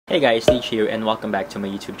Hey guys, Deej here and welcome back to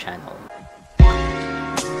my YouTube channel.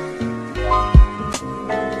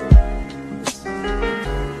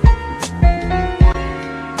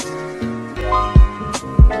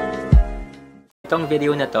 Itong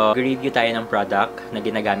video na to, review tayo ng product na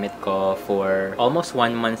ginagamit ko for almost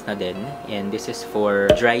 1 month na din. And this is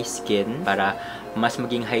for dry skin para mas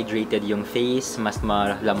maging hydrated yung face, mas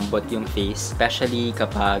malambot yung face. Especially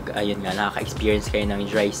kapag, ayun nga, nakaka-experience kayo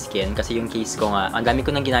ng dry skin. Kasi yung case ko nga, ang dami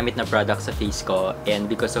ko nang ginamit na product sa face ko.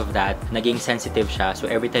 And because of that, naging sensitive siya.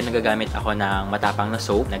 So every time nagagamit ako ng matapang na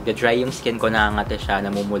soap, nagda-dry yung skin ko, nangangate siya,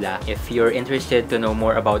 namumula. If you're interested to know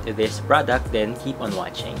more about this product, then keep on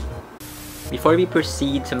watching. Before we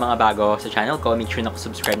proceed sa mga bago sa channel ko, make sure na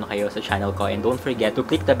subscribe na kayo sa channel ko and don't forget to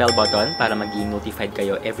click the bell button para maging notified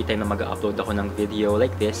kayo every time na mag-upload ako ng video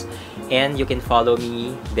like this. And you can follow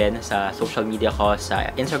me then sa social media ko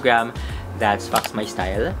sa Instagram, that's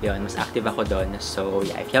FoxMyStyle. Yun, mas active ako doon. So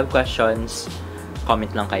yeah, if you have questions,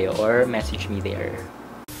 comment lang kayo or message me there.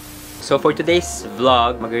 So for today's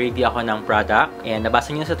vlog, mag-review ako ng product and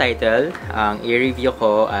nabasa niyo sa title, ang i-review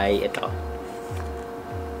ko ay ito.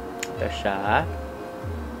 Ito siya.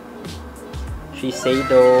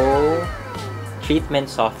 Shiseido Treatment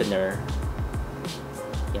Softener.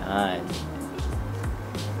 Yan.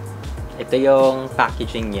 Ito yung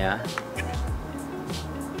packaging niya.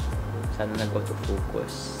 Sana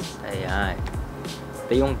nag-auto-focus. Ayan.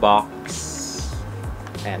 Ito yung box.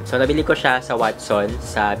 Ayan. So, nabili ko siya sa Watson,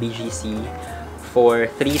 sa BGC for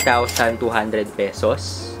 3,200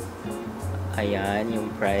 pesos. Ayan yung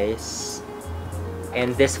price.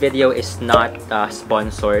 And this video is not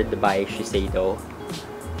sponsored by Shiseido.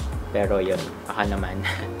 Pero yun, baka naman.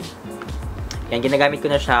 Yan, ginagamit ko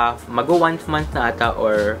na siya. Mag-1 month na ata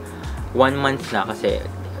or 1 month na kasi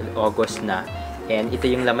August na. And ito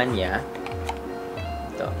yung laman niya.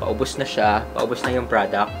 Ito, paubos na siya. Paubos na yung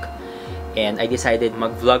product. And I decided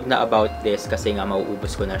mag-vlog na about this kasi nga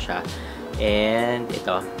mauubos ko na siya. And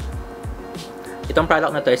ito. Itong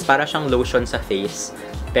product na to is para siyang lotion sa face.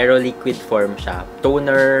 Pero liquid form siya.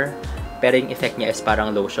 Toner, pero yung effect niya is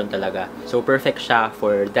parang lotion talaga. So, perfect siya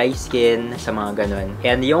for dry skin, sa mga ganun.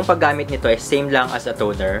 And yung paggamit nito is same lang as a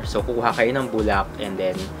toner. So, kukuha kayo ng bulak and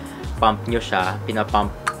then pump nyo siya.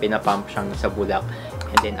 Pinapump siyang sa bulak.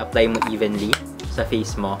 And then, apply mo evenly sa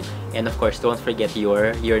face mo. And of course, don't forget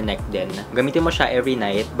your neck din. Gamitin mo siya every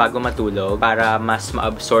night bago matulog para mas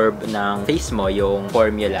ma-absorb ng face mo yung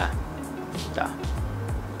formula. Ito.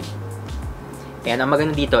 And ang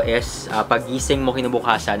maganda dito is, pag-gising mo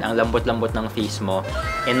kinabukasan, ang lambot-lambot ng face mo.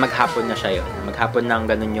 And maghapon na siya yun. Maghapon ng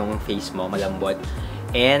ganun yung face mo, malambot.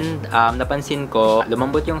 And napansin ko,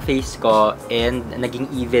 lumambot yung face ko and naging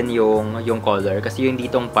even yung color. Kasi yung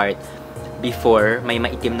ditong part, before, may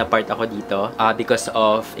maitim na part ako dito. Because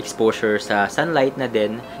of exposure sa sunlight na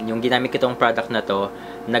din. Yung ginamit ko itong product na to,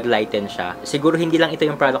 nag-lighten siya. Siguro hindi lang ito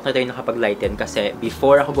yung product na ito yung nakapag-lighten kasi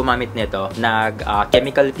before ako gumamit nito,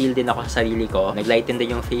 chemical peel din ako sa sarili ko. Nag-lighten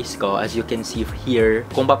din yung face ko as you can see here.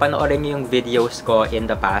 Kung papanoorin niyo yung videos ko in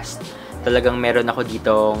the past, talagang meron ako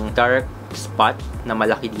ditong dark spot na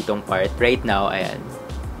malaki ditong part. Right now, ayan.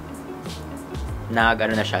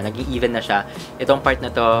 Ano na siya, naging even na siya. Itong part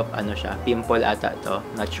na to, ano siya, pimple ata to.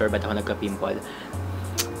 Not sure ba't ako nagka-pimple.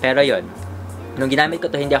 Pero yon. Nung ginamit ko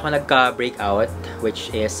to, hindi ako nagka-breakout, which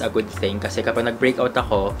is a good thing. Kasi kapag nag-breakout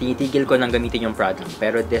ako, tinitigil ko nang gamitin yung product.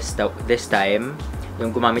 Pero this time,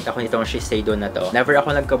 yung gumamit ako nitong Shiseido na to, never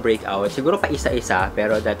ako nagka-breakout. Siguro pa isa-isa,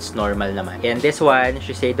 pero that's normal naman. And this one,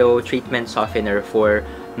 Shiseido Treatment Softener for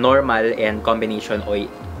normal and combination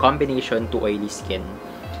to oily skin.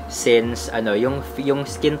 Since, yung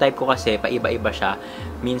skin type ko kasi, paiba-iba siya.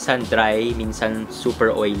 Minsan dry, minsan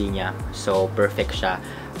super oily niya. So, perfect siya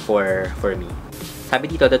for me.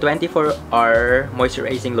 Sabi dito, the 24-hour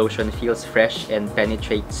moisturizing lotion feels fresh and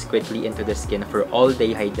penetrates quickly into the skin for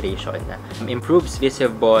all-day hydration. Improves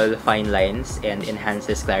visible fine lines and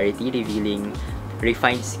enhances clarity, revealing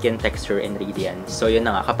refined skin texture and radiance. So yun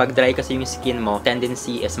na nga, kapag dry kasi yung skin mo,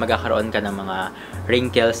 tendency is magkakaroon ka ng mga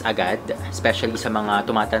wrinkles agad, especially sa mga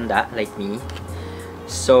tumatanda like me.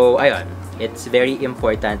 So ayun, it's very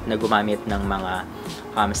important na gumamit ng mga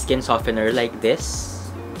skin softener like this.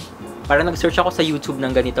 Parang nag-search ako sa YouTube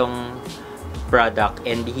ng ganitong product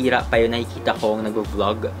and bihira pa yun nakikita kong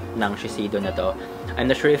nag-vlog ng Shiseido na to. I'm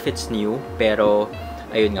not sure if it's new, pero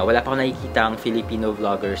ayun nga, wala pa akong nakikita ang Filipino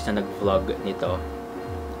vloggers na nag-vlog nito.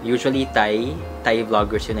 Usually, Thai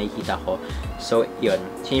vloggers yung nakikita ko. So, yun.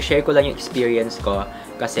 Sinishare ko lang yung experience ko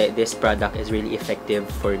kasi this product is really effective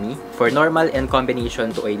for me. For normal and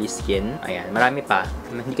combination to oily skin. Ayan, marami pa.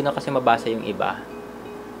 Hindi ko na kasi mabasa yung iba.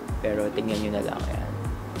 Pero, tingnan nyo na lang. Ayan.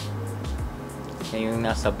 Yan yung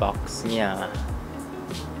nasa box niya.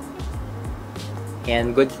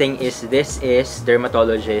 And good thing is, this is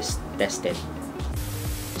dermatologist tested.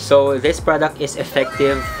 So, this product is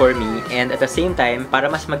effective for me. And at the same time, para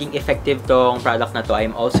mas maging effective tong product na to,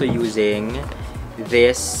 I'm also using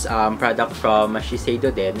this product from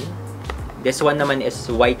Shiseido din. This one naman is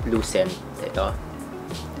White Lucent. Ito.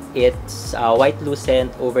 It's White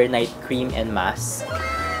Lucent Overnight Cream and Mask.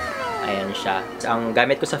 Ayan siya. Ang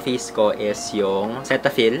gamit ko sa face ko is yung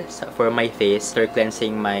Cetaphil for my face, for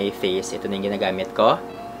cleansing my face. Ito na yung ginagamit ko.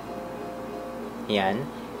 Ayan.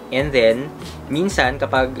 And then, minsan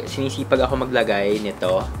kapag sinisipag ako maglagay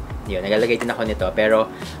nito, yun, naglalagay din ako nito.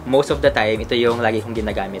 Pero most of the time, ito yung lagi kong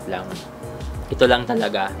ginagamit lang. Ito lang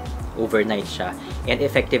talaga. Overnight siya. And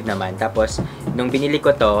effective naman. Tapos, nung binili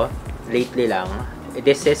ko to, lately lang,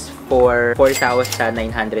 this is for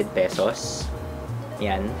 4,900 pesos.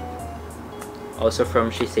 Ayan. Also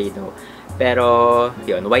from Shiseido. Pero,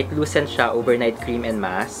 yun, White Lucent siya, overnight cream and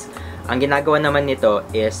mask. Ang ginagawa naman nito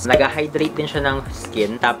is, nag-hydrate din siya ng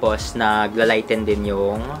skin, tapos nagla-lighten din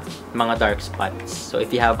yung mga dark spots. So, if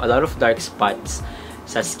you have a lot of dark spots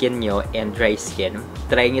sa skin nyo and dry skin,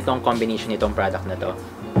 try nyo itong combination nitong product na to.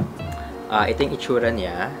 Ito yung itsura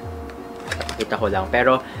niya. Kita ko lang.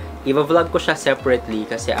 Pero, i-vlog ko siya separately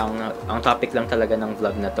kasi ang topic lang talaga ng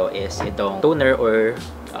vlog na to is itong toner or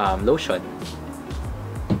lotion.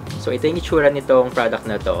 So, ito yung itsura nitong product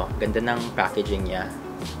na to. Ganda ng packaging niya.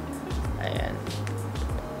 Ayan.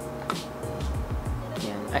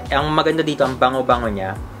 Ayan. Ang maganda dito, ang bango-bango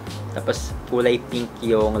niya. Tapos, kulay pink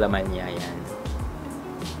yung laman niya. Ayan.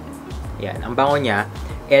 Ayan. Ang bango niya.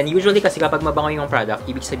 And usually kasi kapag mabango yung product,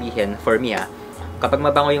 ibig sabihin, for me kapag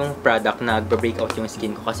mabango yung product, nagba-breakout yung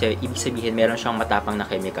skin ko kasi ibig sabihin meron siyang matapang na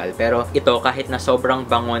chemical. Pero ito, kahit na sobrang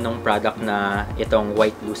bango ng product na itong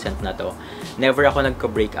White Lucent na to, never ako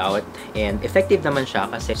nagka-breakout. And effective naman siya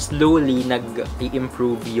kasi slowly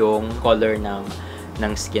nag-i-improve yung color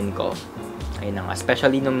ng skin ko. Ayun na nga.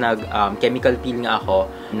 Especially nung nag-chemical peel nga ako,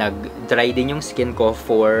 nag-dry din yung skin ko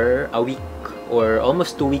for a week or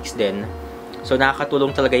almost 2 weeks din. So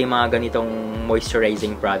nakakatulong talaga yung mga ganitong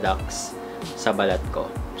moisturizing products sa balat ko.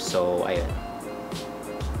 So, ayun.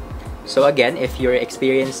 So, again, if you're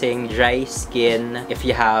experiencing dry skin, if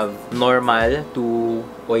you have normal to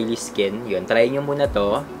oily skin, yun, try nyo muna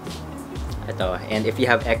to. Ito. And if you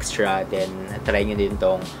have extra, then try nyo din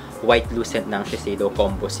tong White Lucent ng Shiseido.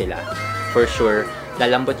 Combo sila. For sure,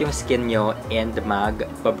 lalambot yung skin nyo and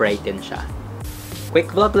mag-brighten siya.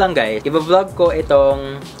 Quick vlog lang, guys. I-vlog ko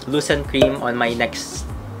itong Lucent Cream on my next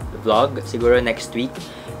vlog. Siguro next week.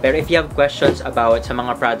 Pero if you have questions about sa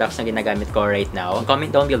mga products na ginagamit ko right now, comment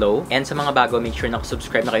down below. And sa mga bago, make sure na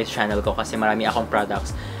subscribe na kayo sa channel ko kasi marami akong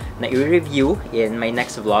products na i-review in my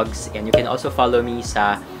next vlogs. And you can also follow me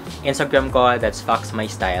sa Instagram ko, that's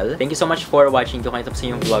foxmystyle. Thank you so much for watching. Kung kayo tapos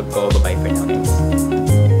yung vlog ko, bye-bye for now,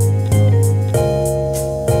 guys.